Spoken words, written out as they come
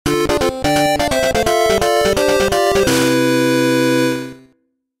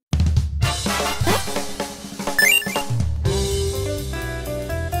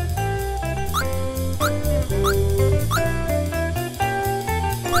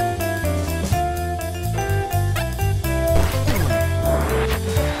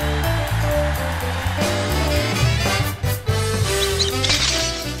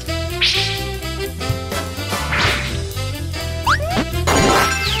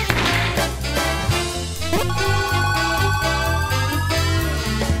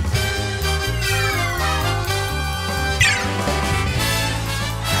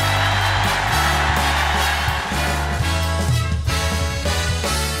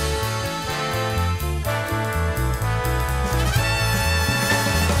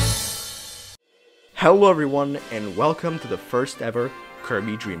Hello everyone, and welcome to the first ever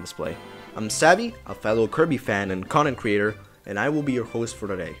Kirby Dream Display. I'm Savi, a fellow Kirby fan and content creator, and I will be your host for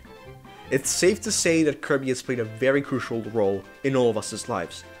today. It's safe to say that Kirby has played a very crucial role in all of us'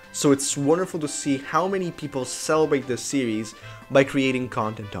 lives, so it's wonderful to see how many people celebrate this series by creating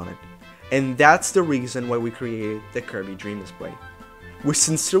content on it. And that's the reason why we created the Kirby Dream Display. We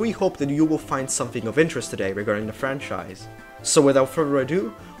sincerely hope that you will find something of interest today regarding the franchise. So without further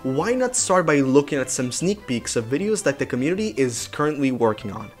ado, why not start by looking at some sneak peeks of videos that the community is currently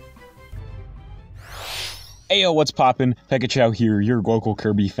working on. Ayo, what's poppin'? Pekachow here, your local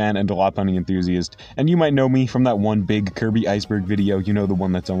Kirby fan and lot hunting enthusiast, and you might know me from that one big Kirby iceberg video, you know, the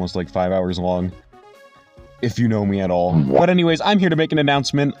one that's almost like 5 hours long. If you know me at all. But anyways, I'm here to make an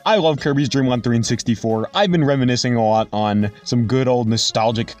announcement. I love Kirby's Dream 1, 3, and 64. I've been reminiscing a lot on some good old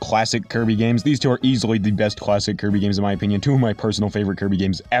nostalgic classic Kirby games. These two are easily the best classic Kirby games in my opinion, two of my personal favorite Kirby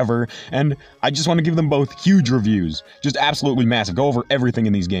games ever, and I just want to give them both huge reviews. Just absolutely massive. Go over everything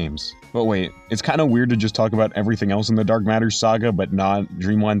in these games. But wait, it's kind of weird to just talk about everything else in the Dark Matter saga, but not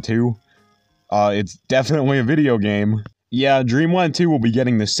Dream 1, 2. It's definitely a video game. Yeah, Dream 1 2 will be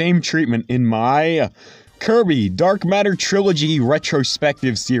getting the same treatment in my Kirby Dark Matter Trilogy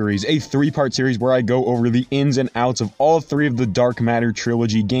Retrospective Series, a 3-part series where I go over the ins and outs of all 3 of the Dark Matter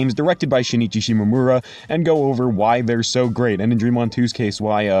Trilogy games directed by Shinichi Shimomura, and go over why they're so great, and in Dream 1 2's case,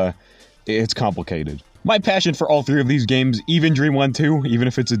 why, it's complicated. My passion for all 3 of these games, even Dream 1 2, even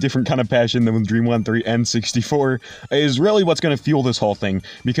if it's a different kind of passion than with Dream 1 3 and 64, is really what's going to fuel this whole thing,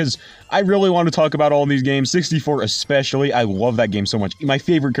 because I really want to talk about all of these games, 64 especially. I love that game so much. My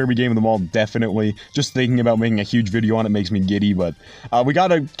favorite Kirby game of them all, definitely. Just thinking about making a huge video on it makes me giddy, but we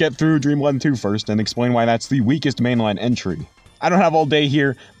gotta get through Dream 1 2 first and explain why that's the weakest mainline entry. I don't have all day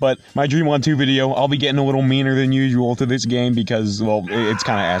here, but my Dream 1 2 video, I'll be getting a little meaner than usual to this game because, well, it's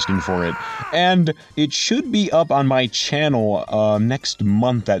kind of asking for it. And it should be up on my channel next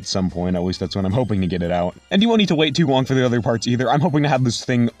month at some point, at least that's when I'm hoping to get it out. And you won't need to wait too long for the other parts either. I'm hoping to have this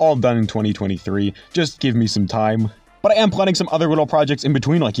thing all done in 2023. Just give me some time. But I am planning some other little projects in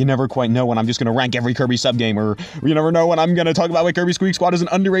between, like you never quite know when I'm just gonna rank every Kirby sub-game, or you never know when I'm gonna talk about why Kirby Squeak Squad is an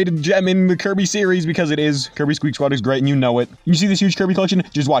underrated gem in the Kirby series, because it is. Kirby Squeak Squad is great and you know it. You see this huge Kirby collection?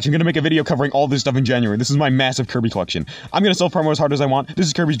 Just watch, I'm gonna make a video covering all this stuff in January. This is my massive Kirby collection. I'm gonna self-promo as hard as I want. This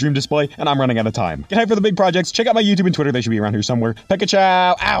is Kirby's Dream Display, and I'm running out of time. Get hyped for the big projects, check out my YouTube and Twitter, they should be around here somewhere.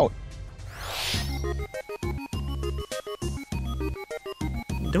 Pekachow, out!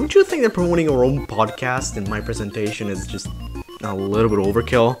 Don't you think that promoting our own podcast in my presentation is just a little bit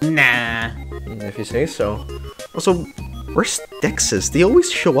overkill? Nah. If you say so. Also, where's Dexys? They always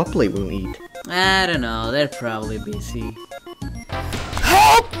show up late when we eat. I don't know, they're probably busy.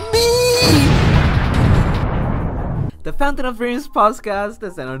 Help me! The Fountain of Dreams podcast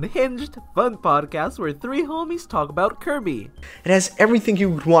is an unhinged, fun podcast where 3 homies talk about Kirby. It has everything you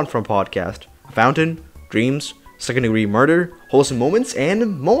would want from a podcast. A fountain, dreams, second-degree murder, wholesome moments,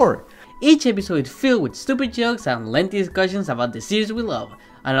 and more. Each episode is filled with stupid jokes and lengthy discussions about the series we love.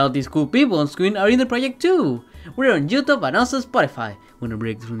 And all these cool people on screen are in the project too. We're on YouTube and also Spotify. Wanna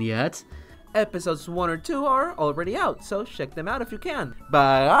break through the ads? Episodes 1 or 2 are already out, so check them out if you can.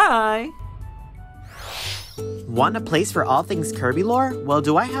 Bye! Want a place for all things Kirby lore? Well,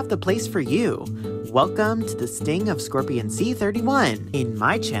 do I have the place for you? Welcome to the Sting of Scorpion C31. In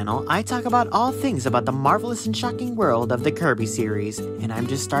my channel, I talk about all things about the marvelous and shocking world of the Kirby series, and I'm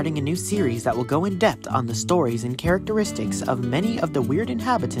just starting a new series that will go in depth on the stories and characteristics of many of the weird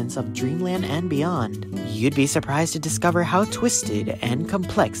inhabitants of Dreamland and beyond. You'd be surprised to discover how twisted and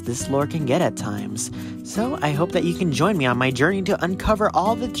complex this lore can get at times, so I hope that you can join me on my journey to uncover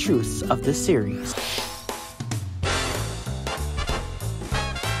all the truths of this series.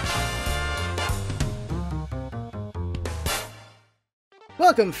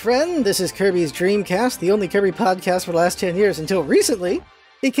 Welcome, friend. This is Kirby's Dreamcast, the only Kirby podcast for the last 10 years until recently.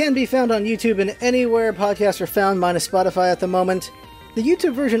 It can be found on YouTube and anywhere podcasts are found, minus Spotify at the moment. The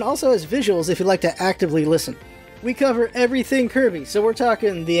YouTube version also has visuals if you'd like to actively listen. We cover everything Kirby, so we're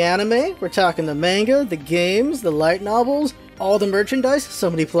talking the anime, we're talking the manga, the games, the light novels, all the merchandise, so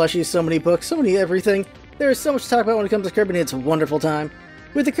many plushies, so many books, so many everything. There is so much to talk about when it comes to Kirby, and it's a wonderful time.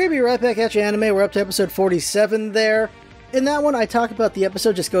 With the Kirby Right Back At You anime, we're up to episode 47 there. In that one, I talk about the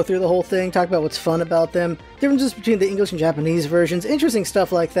episode, just go through the whole thing, talk about what's fun about them, differences between the English and Japanese versions, interesting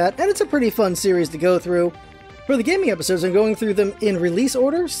stuff like that, and it's a pretty fun series to go through. For the gaming episodes, I'm going through them in release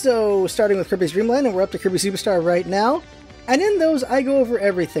order, so starting with Kirby's Dream Land, and we're up to Kirby Superstar right now. And in those, I go over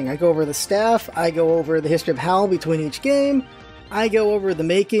everything. I go over the staff, I go over the history of HAL between each game, I go over the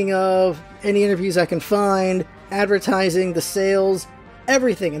making of, any interviews I can find, advertising, the sales,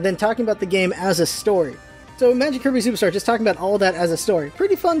 everything, and then talking about the game as a story. So imagine Kirby Superstar just talking about all that as a story.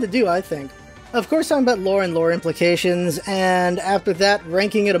 Pretty fun to do, I think. Of course, talking about lore and lore implications, and after that,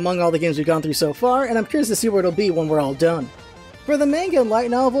 ranking it among all the games we've gone through so far, and I'm curious to see where it'll be when we're all done. For the manga and light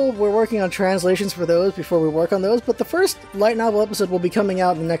novel, we're working on translations for those before we work on those, but the first light novel episode will be coming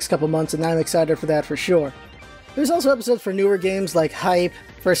out in the next couple months, and I'm excited for that for sure. There's also episodes for newer games like Hype,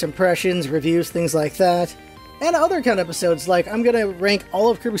 First Impressions, Reviews, things like that. And other kind of episodes, like I'm going to rank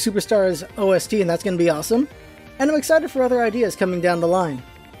all of Kirby Superstar's OST, and that's going to be awesome. And I'm excited for other ideas coming down the line.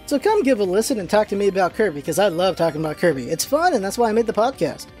 So come give a listen and talk to me about Kirby, because I love talking about Kirby. It's fun, and that's why I made the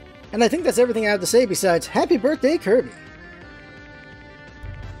podcast. And I think that's everything I have to say besides Happy Birthday, Kirby!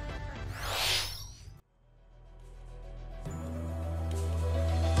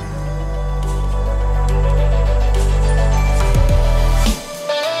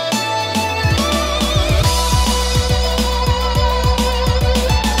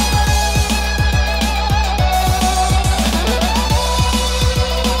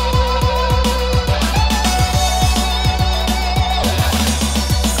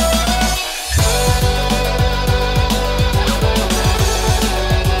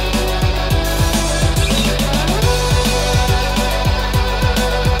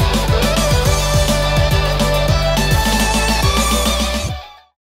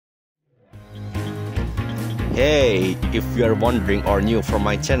 Hey, if you are wondering or new from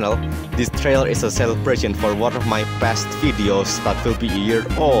my channel, this trailer is a celebration for one of my past videos that will be a year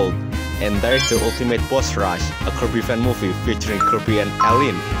old. And there's the Ultimate Boss Rush, a Kirby fan movie featuring Kirby and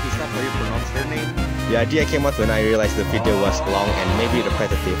Alien. Is that how you pronounce her name? The idea came out when I realized the video was long and maybe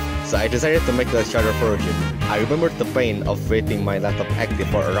repetitive, so I decided to make a shorter version. I remembered the pain of waiting my laptop active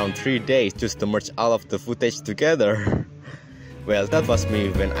for around 3 days just to merge all of the footage together. Well, that was me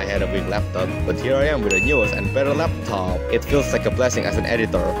when I had a big laptop, but here I am with a newest and better laptop. It feels like a blessing as an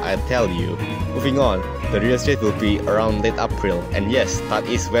editor, I tell you. Moving on, the release date will be around late April, and yes, that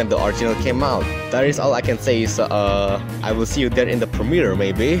is when the original came out. That is all I can say, so I will see you there in the premiere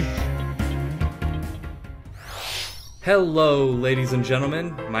maybe. Hello, ladies and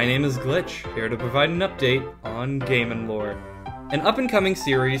gentlemen. My name is Glitch, here to provide an update on Game & Lore, an up-and-coming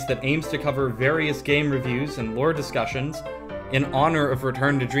series that aims to cover various game reviews and lore discussions in honor of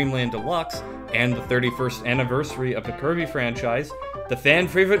Return to Dreamland Deluxe and the 31st anniversary of the Kirby franchise. The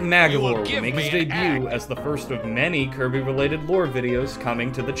fan-favorite Magalore will make its debut as the first of many Kirby-related lore videos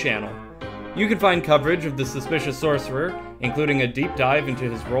coming to the channel. You can find coverage of the Suspicious Sorcerer, including a deep dive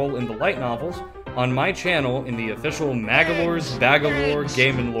into his role in the light novels, on my channel in the official Magalore's Bagalore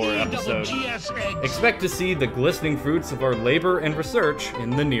Game & Lore episode. Expect to see the glistening fruits of our labor and research in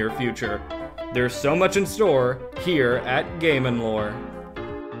the near future. There's so much in store here at Game & Lore.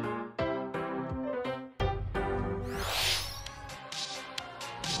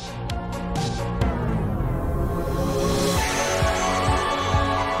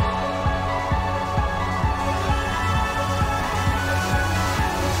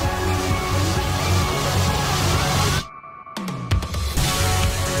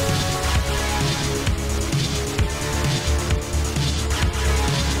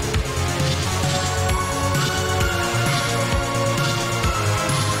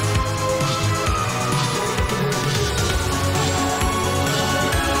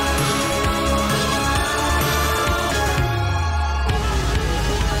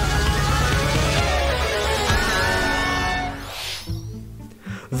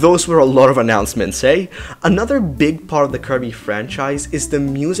 Those were a lot of announcements, eh? Another big part of the Kirby franchise is the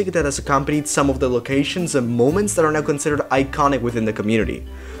music that has accompanied some of the locations and moments that are now considered iconic within the community.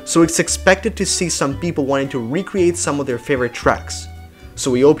 So it's expected to see some people wanting to recreate some of their favorite tracks.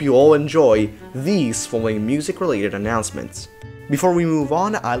 So we hope you all enjoy these following music-related announcements. Before we move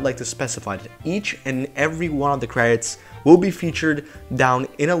on, I'd like to specify that each and every one of the credits will be featured down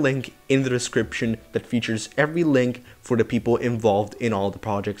in a link in the description that features every link for the people involved in all the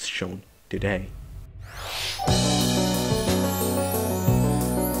projects shown today.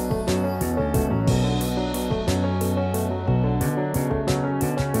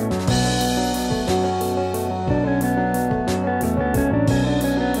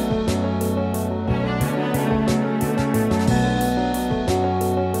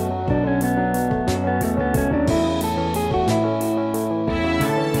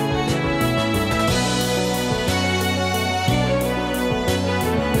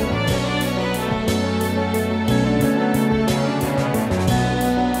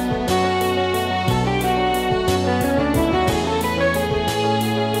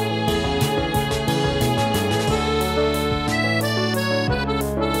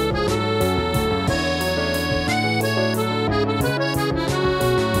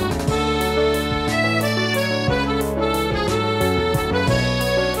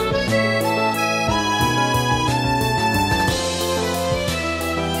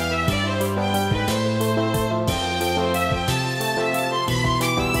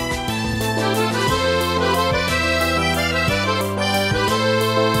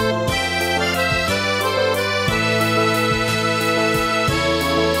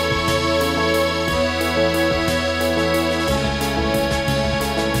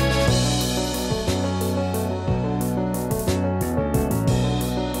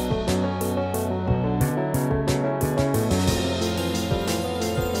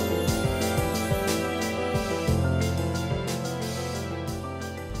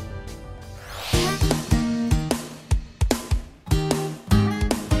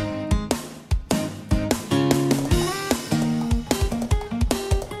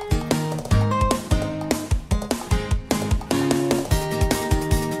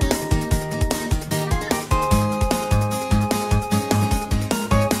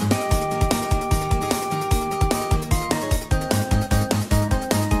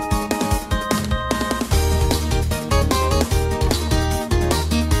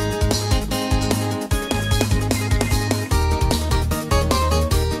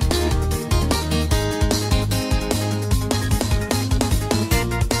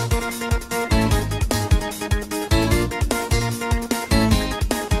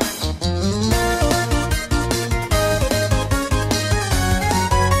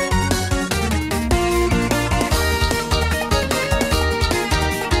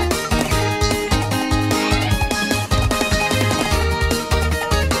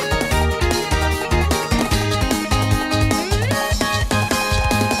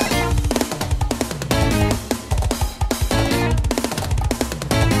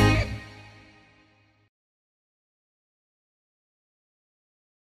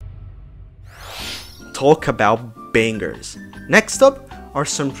 talk about bangers. Next up are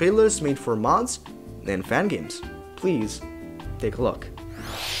some trailers made for mods and fan games. Please take a look.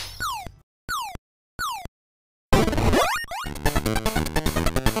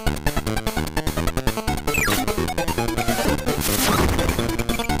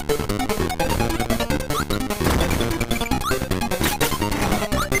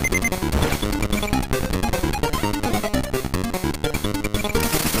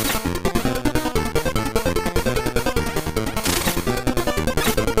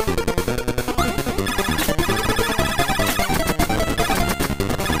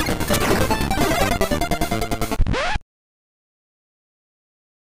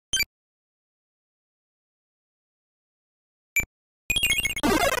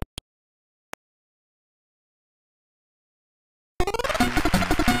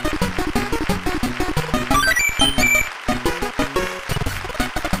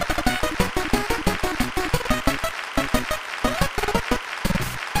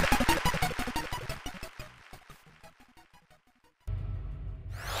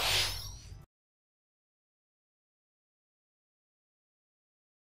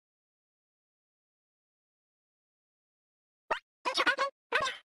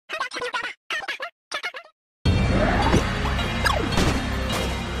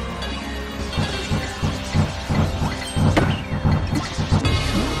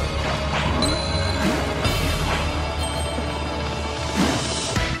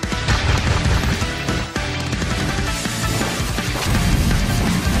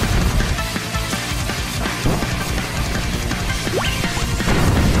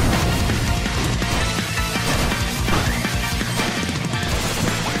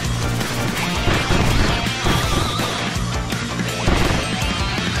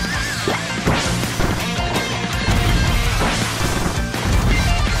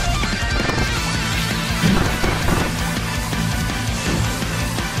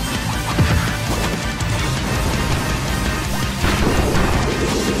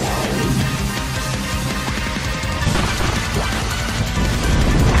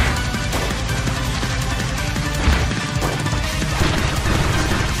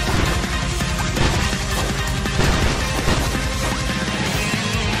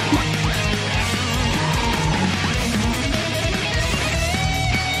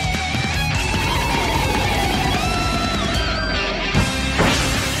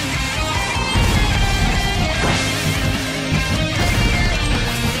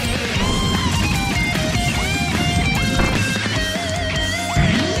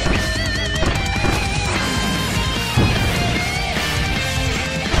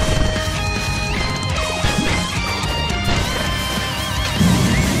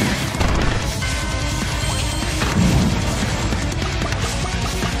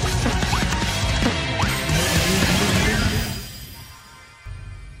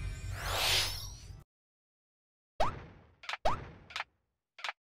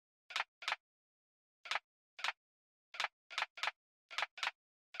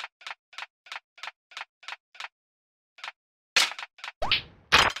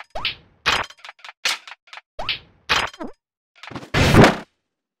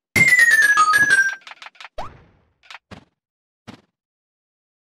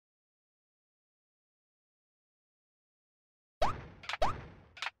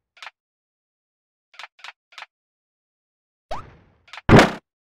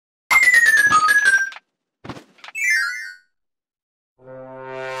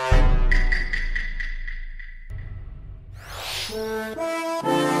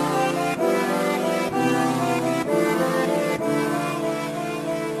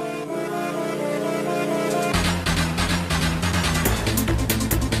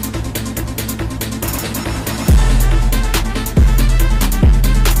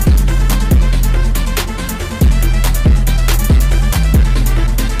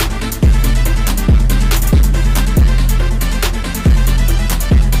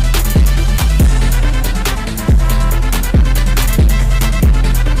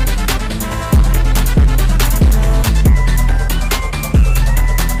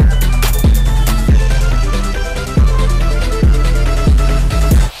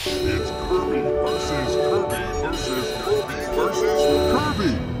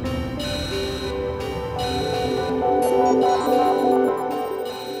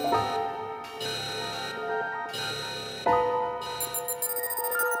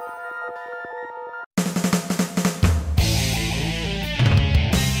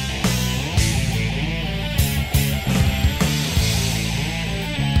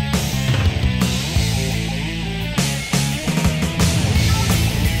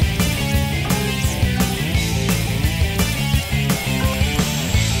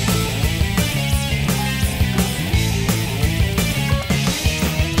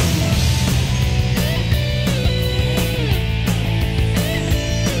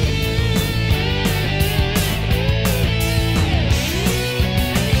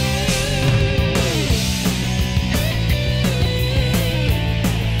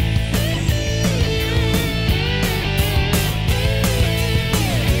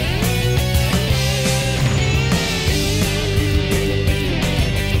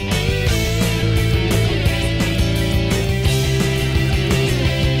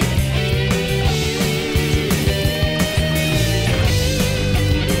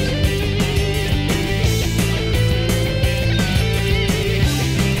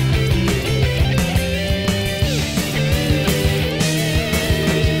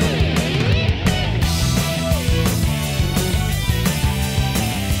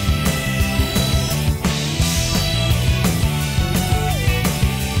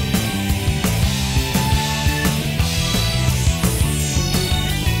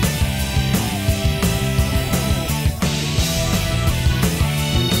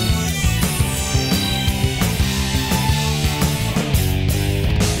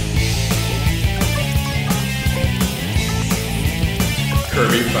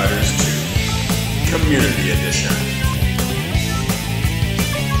 Kirby Fighters 2 Community Edition.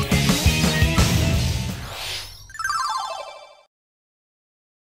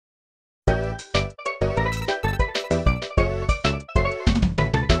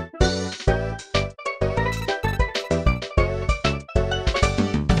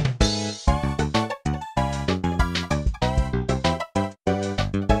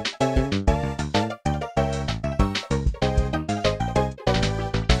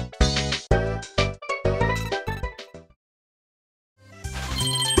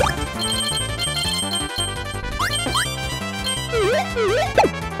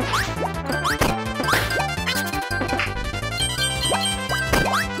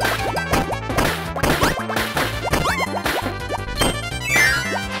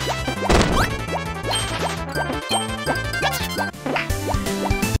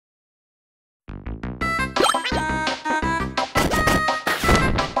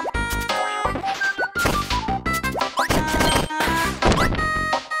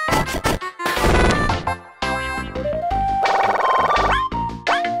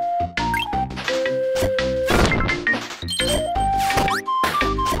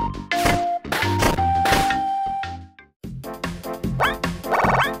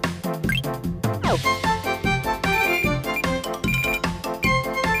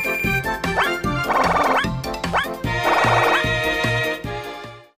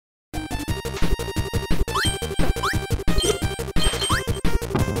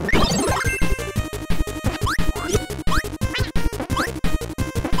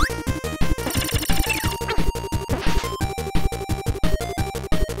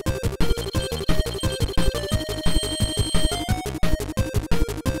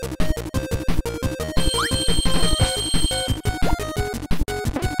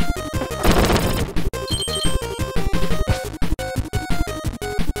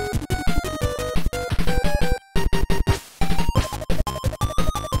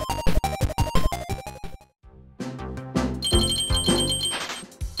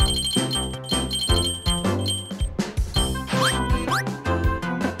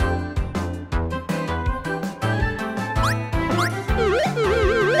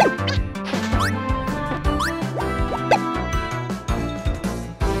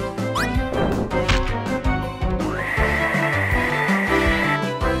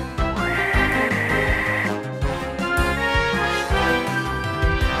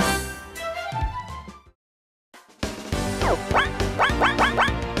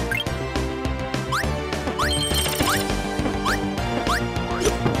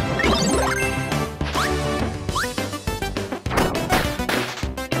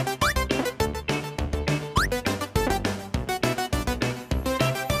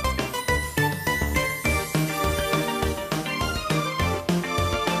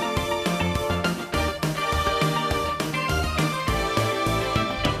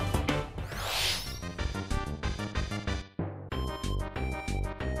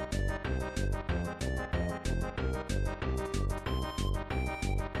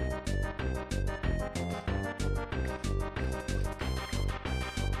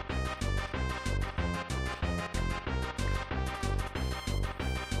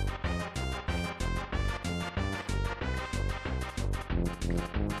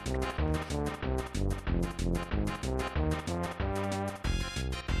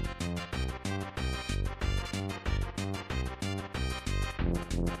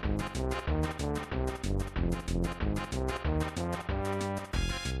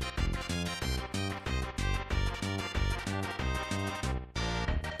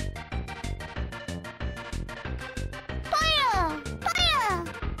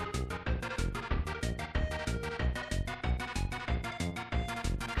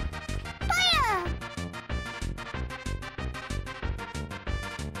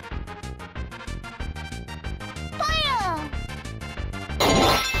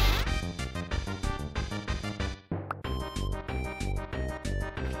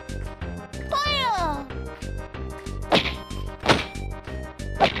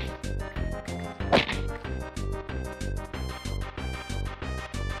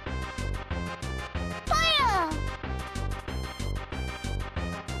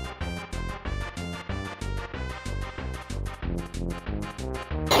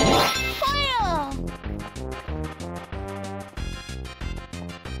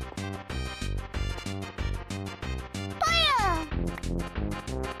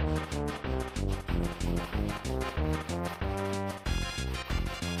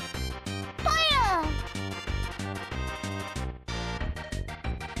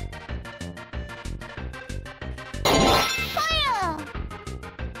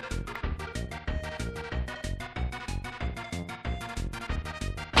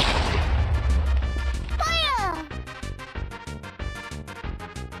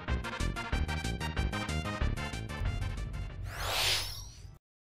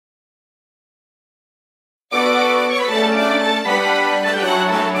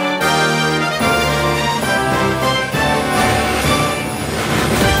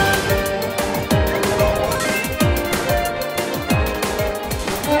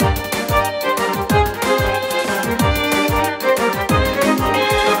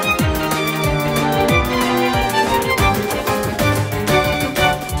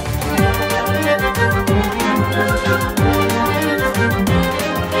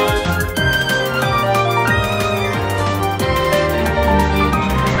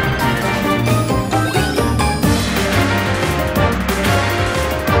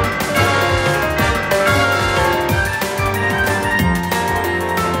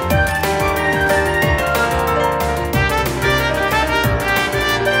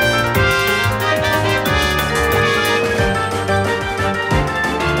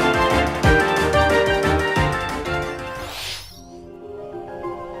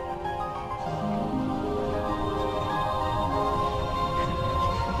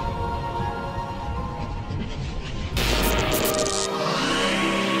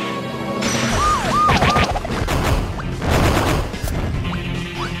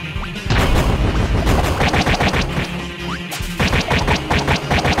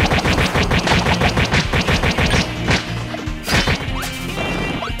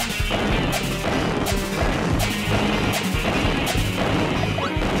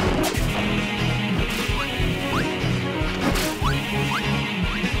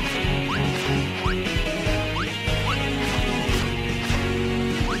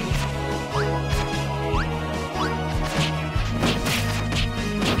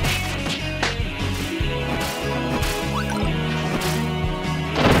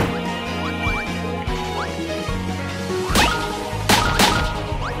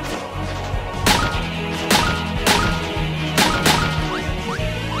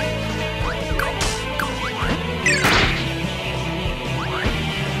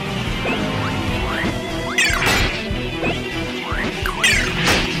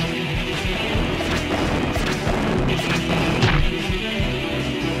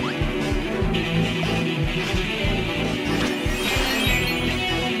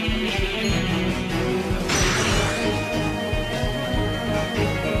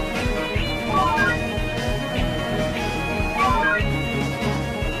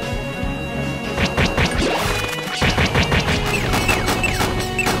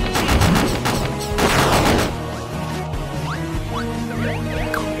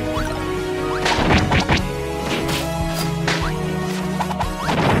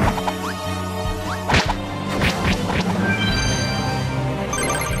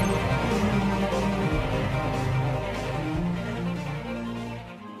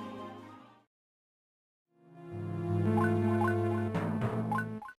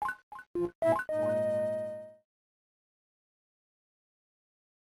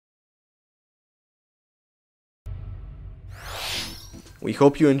 We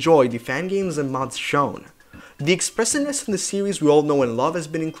hope you enjoy the fan games and mods shown. The expressiveness in the series we all know and love has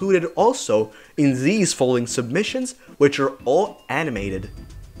been included also in these following submissions, which are all animated.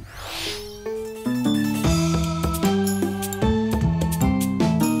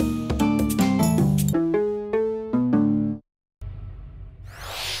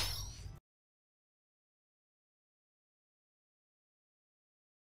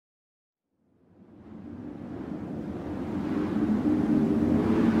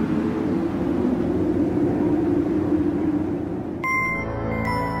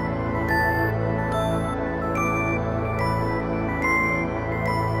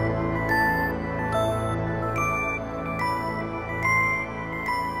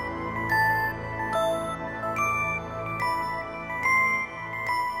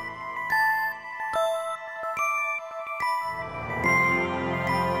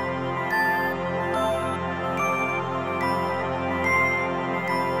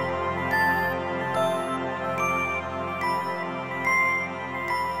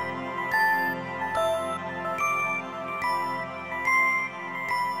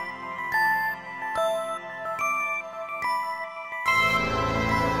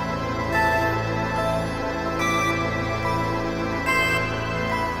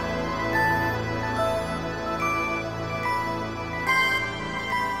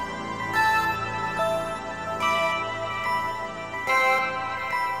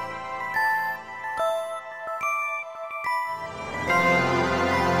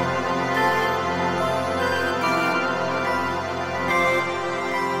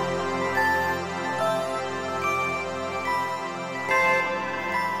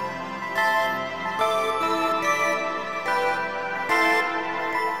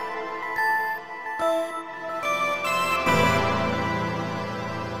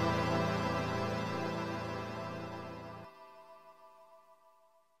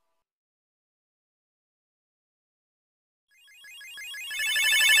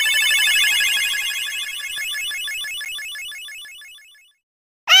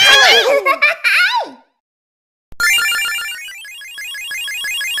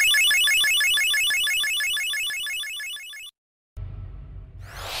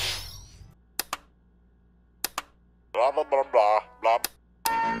 Blah blah blah blah blah.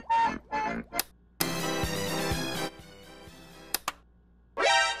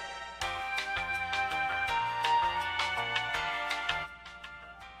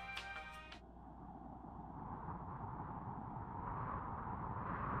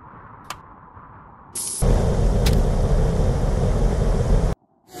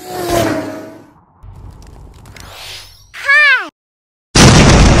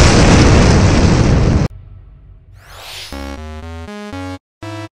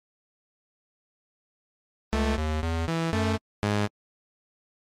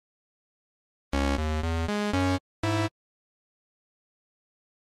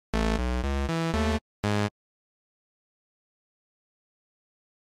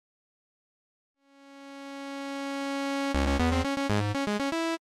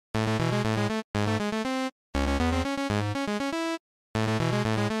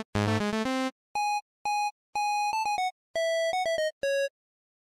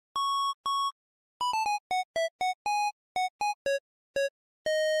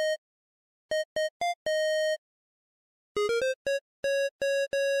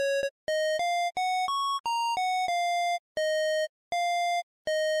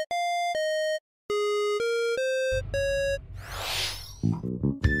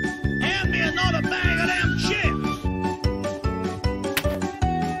 Hand me another bag of them chips!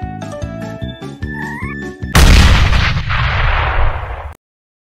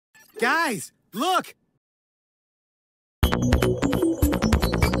 Guys, look!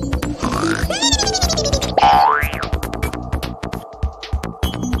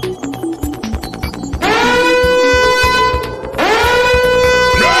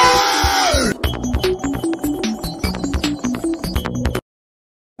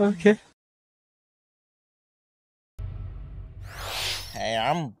 Okay. Hey,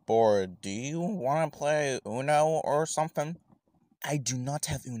 I'm bored. Do you want to play Uno or something? I do not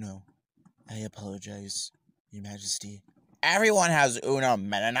have Uno. I apologize, Your Majesty. Everyone has Uno,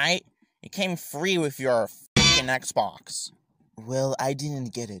 Mennonite. It came free with your f***ing Xbox. Well, I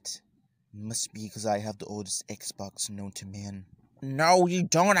didn't get it. Must be because I have the oldest Xbox known to man. No, you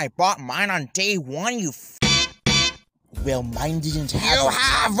don't. I bought mine on day one, you Well, mine didn't have You it.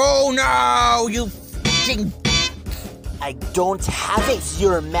 have Uno, you f***ing... I don't have it,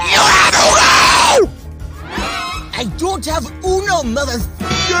 Your Majesty. You have Uno! I don't have Uno,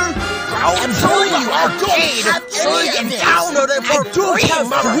 motherfucker! I'm telling you, I don't have any of this! Downloaded for free,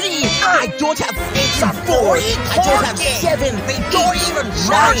 motherfucker! I don't have 4, I don't have 7, they don't even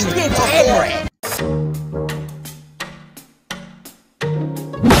charge me for it!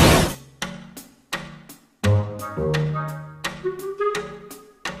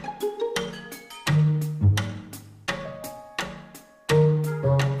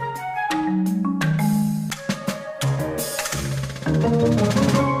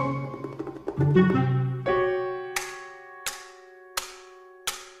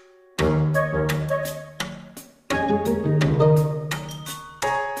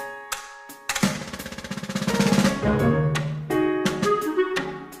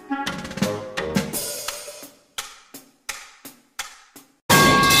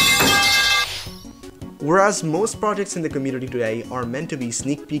 Whereas most projects in the community today are meant to be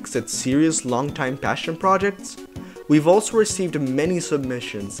sneak peeks at serious long-time passion projects, we've also received many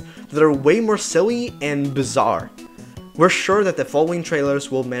submissions that are way more silly and bizarre. We're sure that the following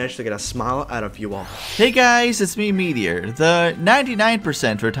trailers will manage to get a smile out of you all. Hey guys, it's me, Meteor, the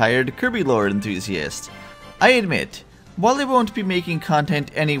 99% retired Kirby lore enthusiast. I admit, while I won't be making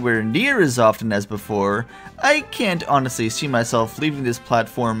content anywhere near as often as before, I can't honestly see myself leaving this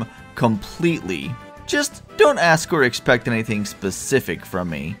platform completely. Just don't ask or expect anything specific from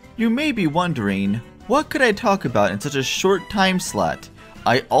me. You may be wondering, what could I talk about in such a short time slot?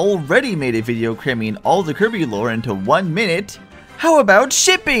 I already made a video cramming all the Kirby lore into 1 minute. How about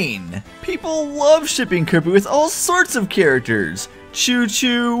shipping? People love shipping Kirby with all sorts of characters. Choo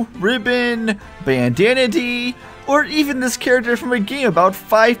Choo, Ribbon, Bandana D, or even this character from a game about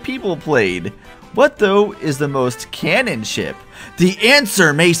 5 people played. What though is the most canon ship? The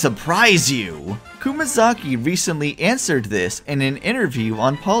answer may surprise you! Kumazaki recently answered this in an interview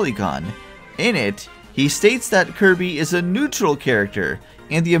on Polygon. In it, he states that Kirby is a neutral character,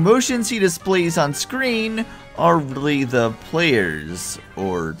 and the emotions he displays on screen are really the players,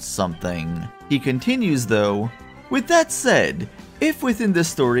 or something. He continues though, with that said, if within the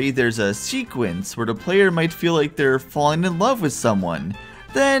story there's a sequence where the player might feel like they're falling in love with someone,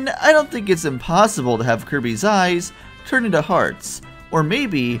 then I don't think it's impossible to have Kirby's eyes turn into hearts. Or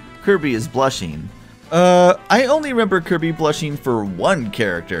maybe Kirby is blushing. I only remember Kirby blushing for one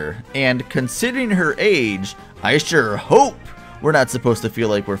character, and considering her age, I sure hope we're not supposed to feel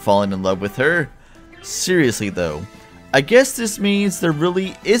like we're falling in love with her. Seriously though, I guess this means there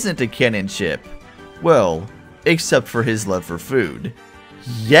really isn't a canon ship. Well, except for his love for food.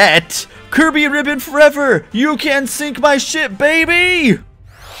 Yet! Kirby and Ribbon forever! You can sink my ship, baby!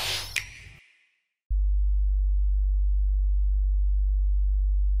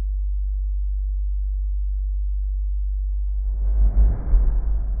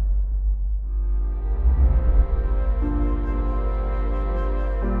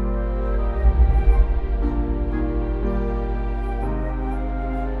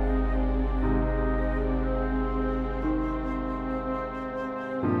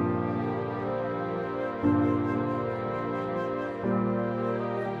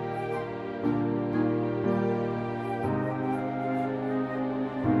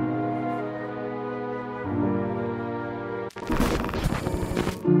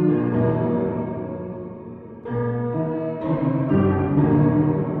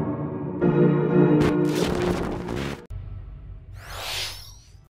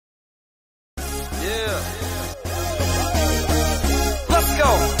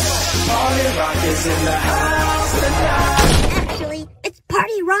 In the house tonight. Actually, it's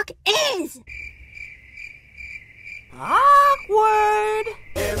Party Rock is. Awkward.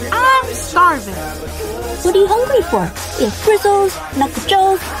 I'm starving. What are you hungry for? We have Frizzles, Knuckle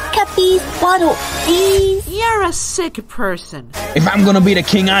Joes, Cappies, Waddle Dees. You're a sick person. If I'm gonna be the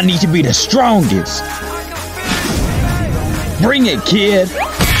king, I need to be the strongest. Bring it, kid.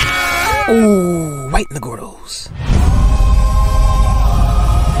 Oh, right in the gordos.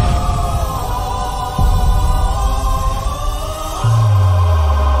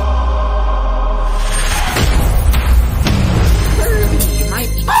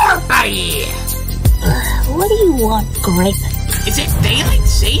 What do you want, Grape? Is it daylight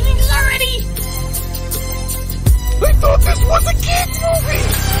savings already? I thought this was a kid's movie!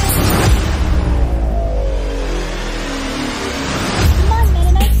 Come on,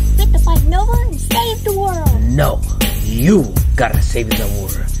 Meta Knight. We have to fight Nova and save the world. No, you gotta save the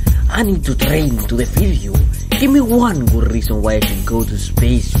world. I need to train to defeat you. Give me one good reason why I should go to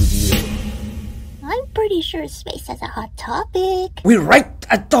space with you. I'm pretty sure space has a hot topic. We're right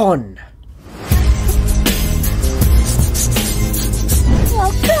at dawn.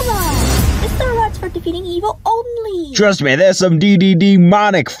 Oh, come on! The Star Rods for defeating evil only. Trust me, there's some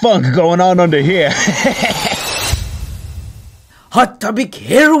demonic funk going on under here. Hot topic,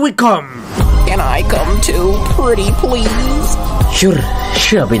 here we come. Can I come too, pretty please? Sure,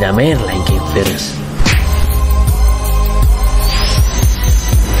 show me the airline game first.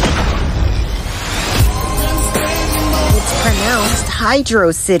 It's pronounced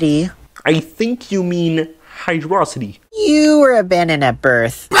Hydro City. I think you mean hydrosity. You were abandoned at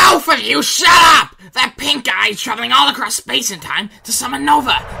birth. Both of you, shut up! That pink guy is traveling all across space and time to summon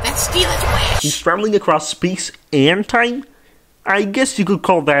Nova. That's Steela's wish. He's traveling across space and time? I guess you could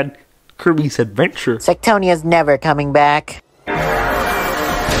call that Kirby's adventure. Sectonia's never coming back.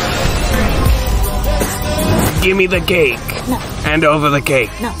 Give me the cake. No. Hand over the cake.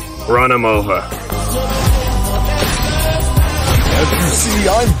 No. Run him over. As you see,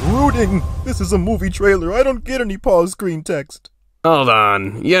 I'm brooding. This is a movie trailer. I don't get any pause screen text. Hold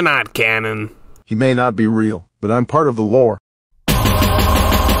on. You're not canon. He may not be real, but I'm part of the lore.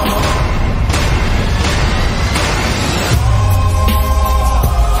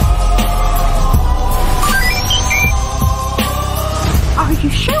 Are you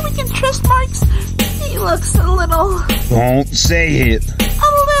sure we can trust Marks? He looks a little... Don't say it.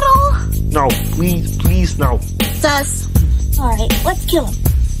 A little... No, please, no. Sus. Alright, let's kill him.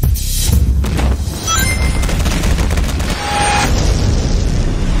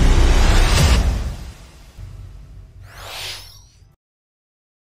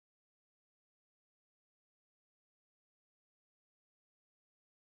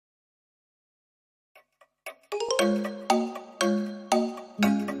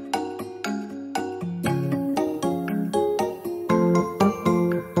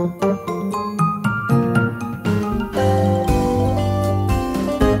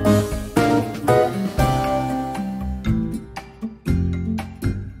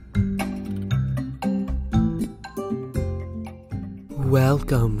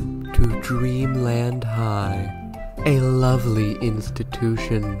 Welcome to Dreamland High, a lovely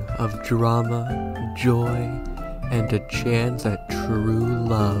institution of drama, joy, and a chance at true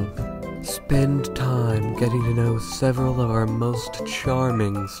love. Spend time getting to know several of our most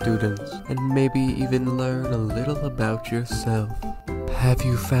charming students, and maybe even learn a little about yourself. Have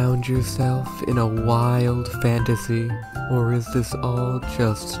you found yourself in a wild fantasy, or is this all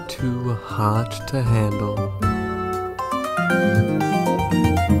just too hot to handle?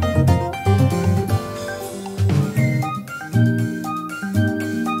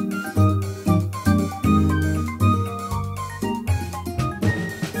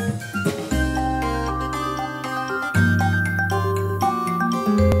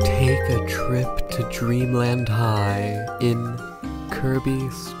 Take a trip to Dreamland High in Kirby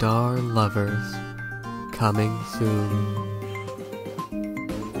Star Lovers, coming soon.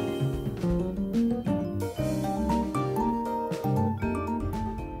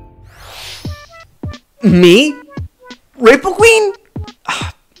 Me? Ripple Queen?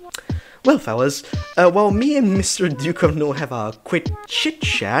 Well, fellas, while me and Mr. Duke of No have a quick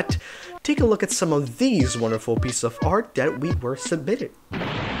chit-chat, take a look at some of these wonderful pieces of art that we were submitted.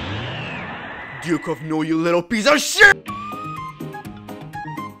 Duke of No, you little piece of shit!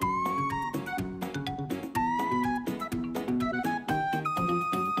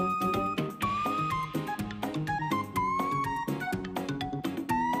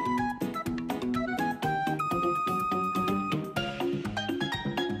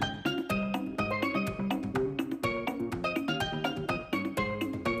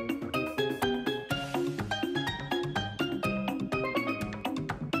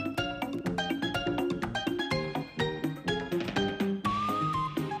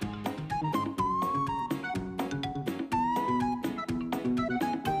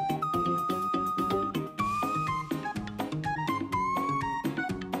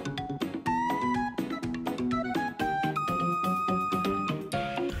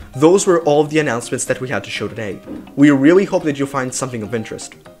 Those were all of the announcements that we had to show today. We really hope that you find something of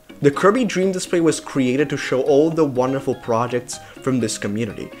interest. The Kirby Dream Display was created to show all the wonderful projects from this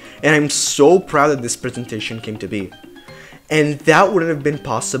community, and I'm so proud that this presentation came to be. And that wouldn't have been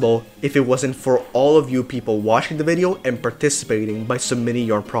possible if it wasn't for all of you people watching the video and participating by submitting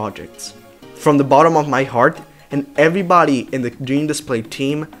your projects. From the bottom of my heart, and everybody in the Dream Display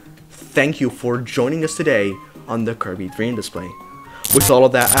team, thank you for joining us today on the Kirby Dream Display. With all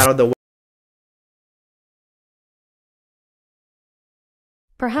of that out of the way.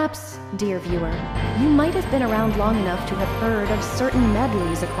 Perhaps, dear viewer, you might have been around long enough to have heard of certain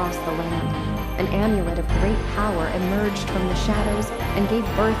medleys across the land. An amulet of great power emerged from the shadows and gave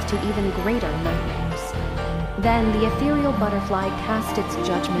birth to even greater nightmares. Then the ethereal butterfly cast its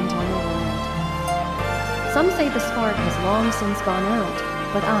judgment on the world. Some say the spark has long since gone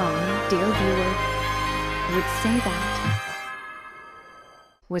out, but I, dear viewer, would say that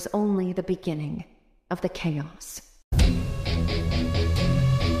was only the beginning of the chaos.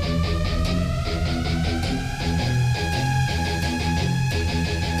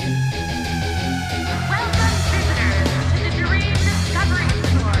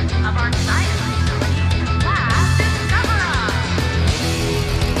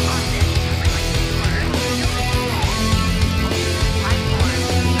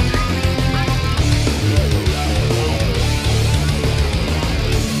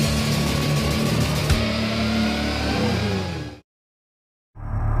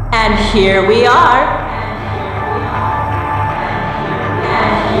 And here we are.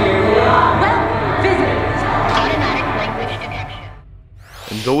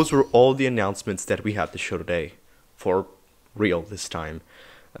 And those were all the announcements that we had to show today. For real this time.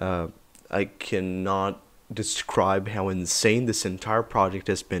 I cannot describe how insane this entire project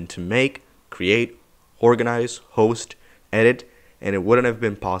has been to make, create, organize, host, edit, and it wouldn't have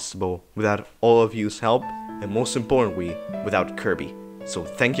been possible without all of you's help, and most importantly, without Kirby. So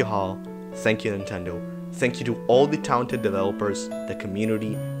thank you HAL, thank you Nintendo, thank you to all the talented developers, the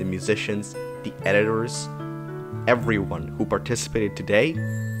community, the musicians, the editors, everyone who participated today,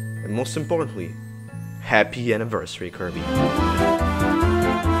 and most importantly, happy anniversary, Kirby.